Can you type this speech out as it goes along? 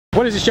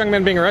What is this young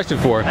man being arrested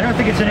for? I don't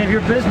think it's any of your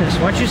business.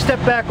 Why don't you step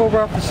back over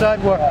off the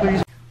sidewalk,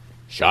 please?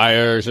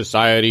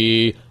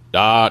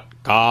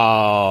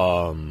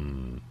 ShireSociety.com.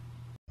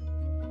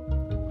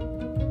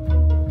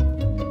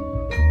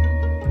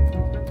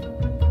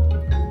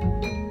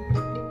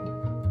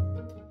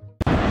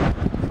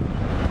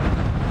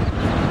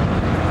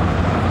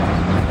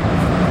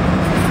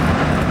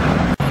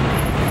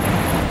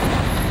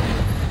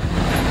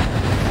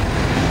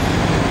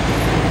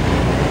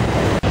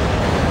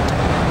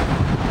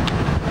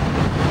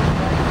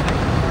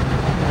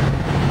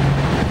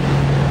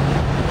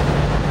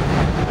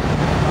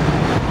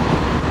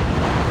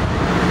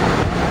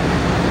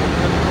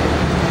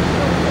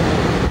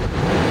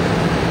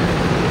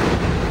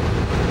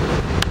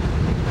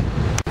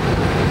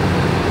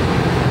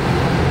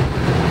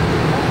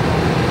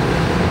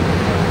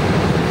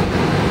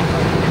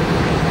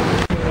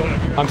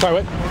 I'm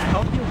sorry, what?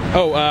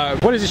 Oh,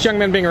 what is this young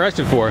man being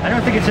arrested for? I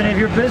don't think it's any of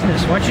your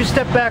business. Why don't you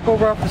step back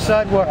over off the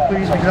sidewalk,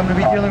 please, because I'm going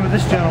to be dealing with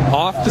this gentleman.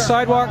 Off the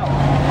sidewalk?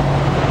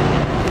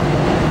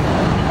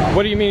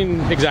 What do you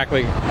mean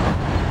exactly?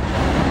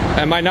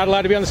 Am I not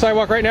allowed to be on the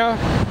sidewalk right now?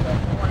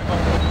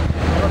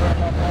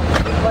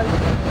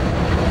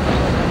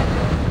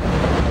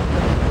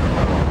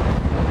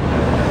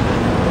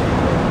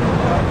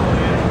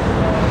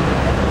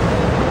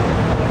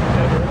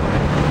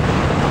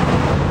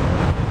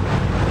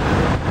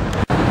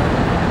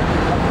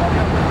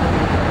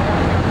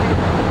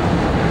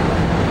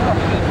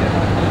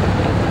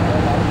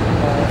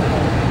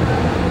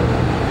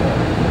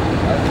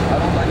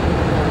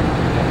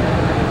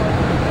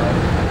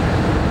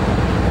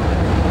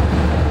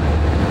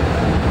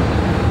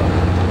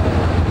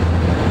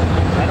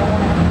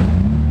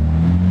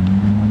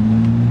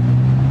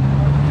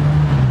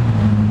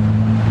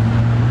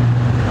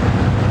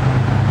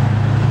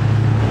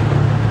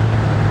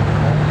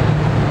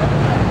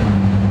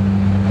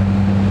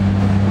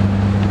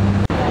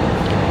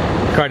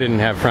 Car didn't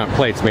have front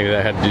plates. Maybe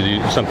that had to do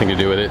something to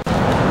do with it.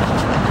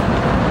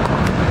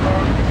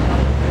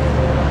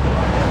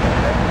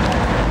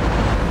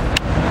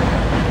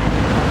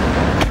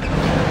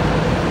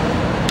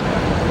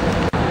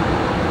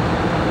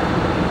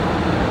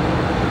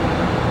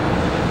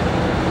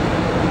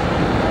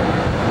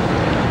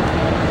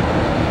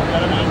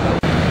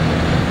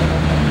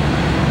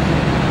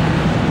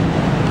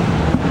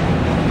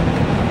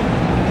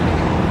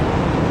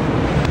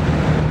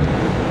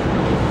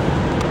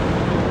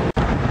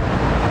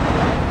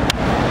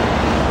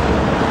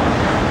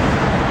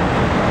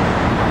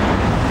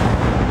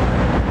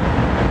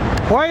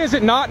 Why is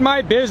it not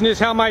my business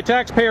how my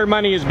taxpayer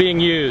money is being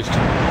used?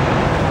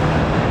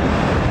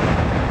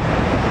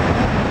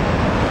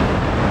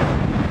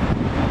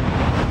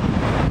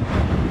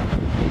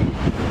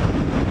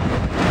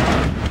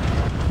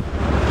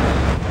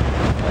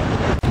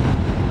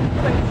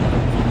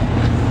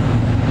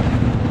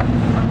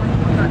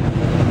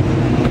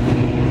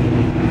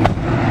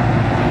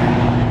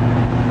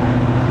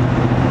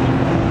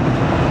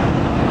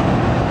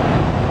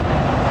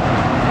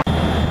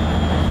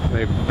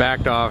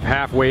 Backed off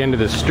halfway into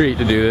the street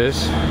to do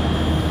this.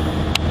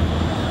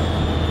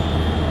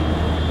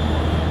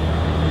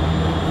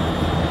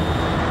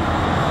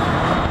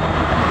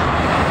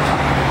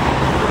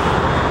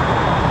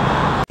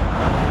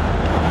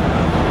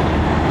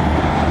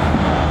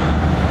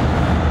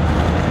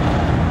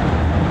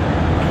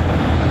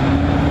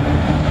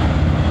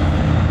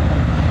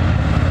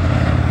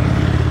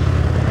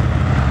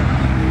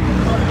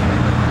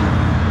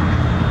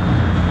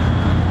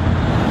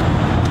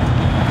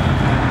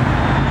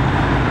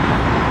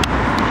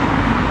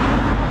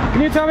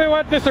 Can you tell me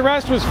what this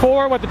arrest was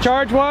for, what the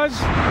charge was?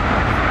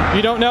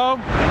 You don't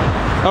know?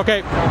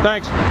 Okay,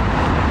 thanks.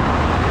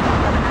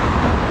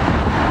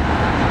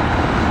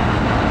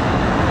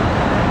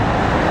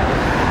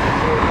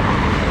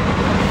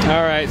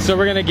 Alright, so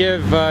we're gonna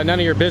give none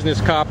of your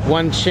business cop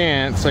one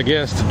chance, I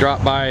guess, to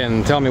drop by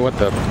and tell me what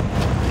the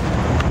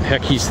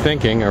heck he's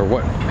thinking or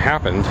what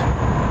happened.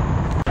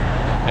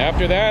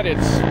 After that,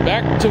 it's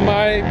back to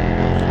my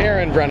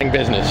errand running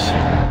business.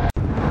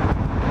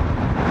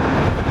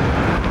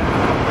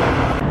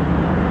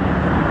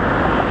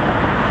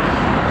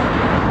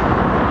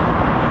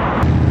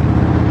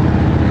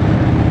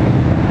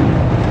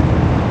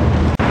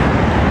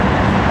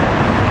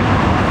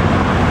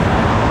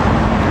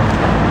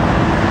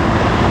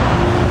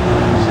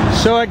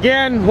 So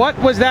again, what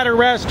was that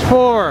arrest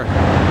for?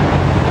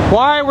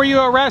 Why were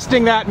you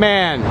arresting that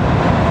man?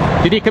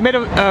 Did he commit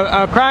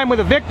a crime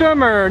with a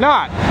victim or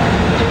not?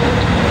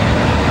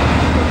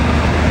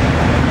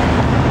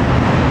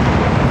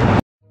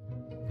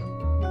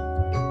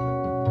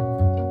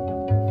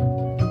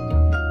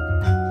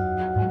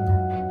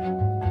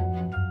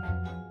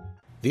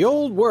 The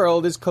old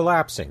world is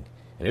collapsing,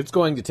 and it's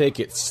going to take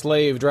its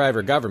slave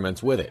driver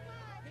governments with it.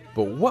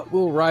 But what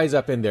will rise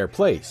up in their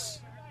place?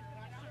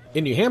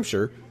 In New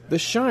Hampshire, the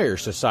Shire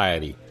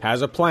Society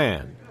has a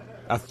plan,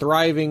 a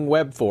thriving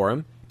web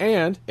forum,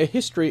 and a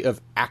history of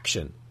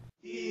action.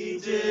 He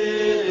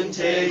didn't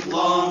take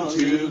long. want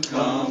to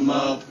come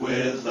up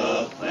with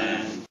a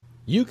plan.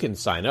 You can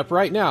sign up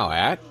right now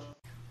at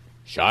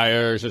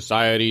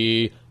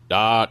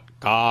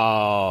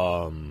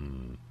ShireSociety.com.